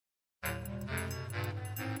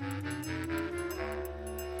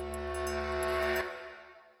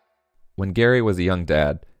When Gary was a young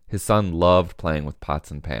dad, his son loved playing with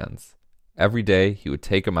pots and pans. Every day, he would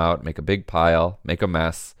take them out, make a big pile, make a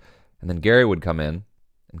mess, and then Gary would come in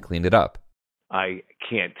and clean it up. I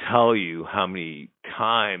can't tell you how many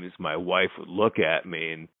times my wife would look at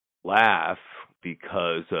me and laugh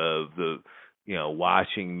because of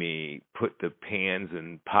watching me put the pans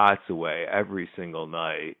and pots away every single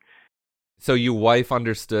night. So your wife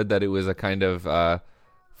understood that it was a kind of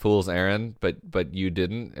fool's errand, but you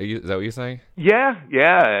didn't? Is that what you're saying? Yeah.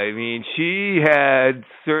 I mean, she had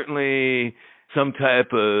certainly some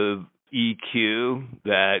type of EQ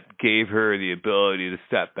that gave her the ability to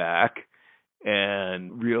step back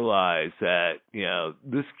and realize that,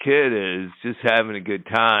 this kid is just having a good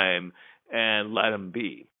time and let him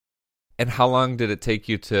be. And how long did it take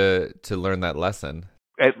you to learn that lesson?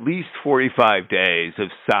 At least 45 days of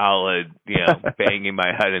solid, banging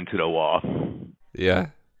my head into the wall. Yeah.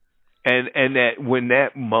 And that when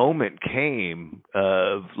that moment came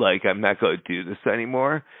of like, I'm not going to do this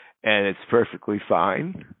anymore and it's perfectly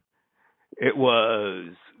fine, it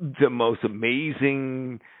was the most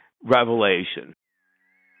amazing revelation.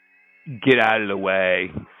 Get out of the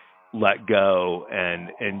way, let go, and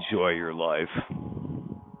enjoy your life.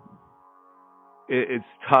 It's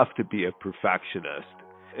tough to be a perfectionist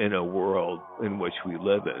in a world in which we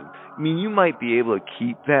live in. I mean, you might be able to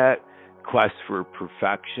keep that quest for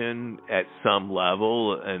perfection at some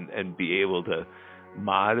level and be able to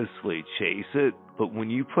modestly chase it, but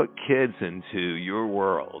when you put kids into your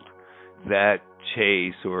world, that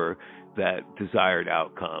chase or that desired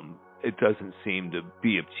outcome, it doesn't seem to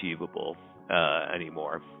be achievable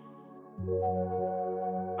anymore.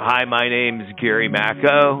 Hi, my name is Gary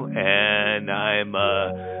Macko, and I'm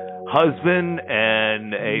a husband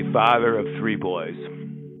and a father of 3 boys.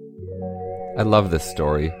 I love this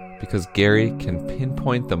story because Gary can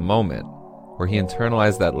pinpoint the moment where he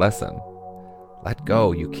internalized that lesson. Let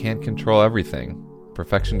go, you can't control everything.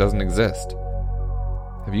 Perfection doesn't exist.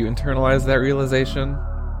 Have you internalized that realization?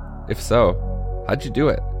 If so, how'd you do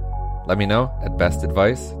it? Let me know at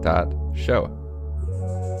bestadvice.show.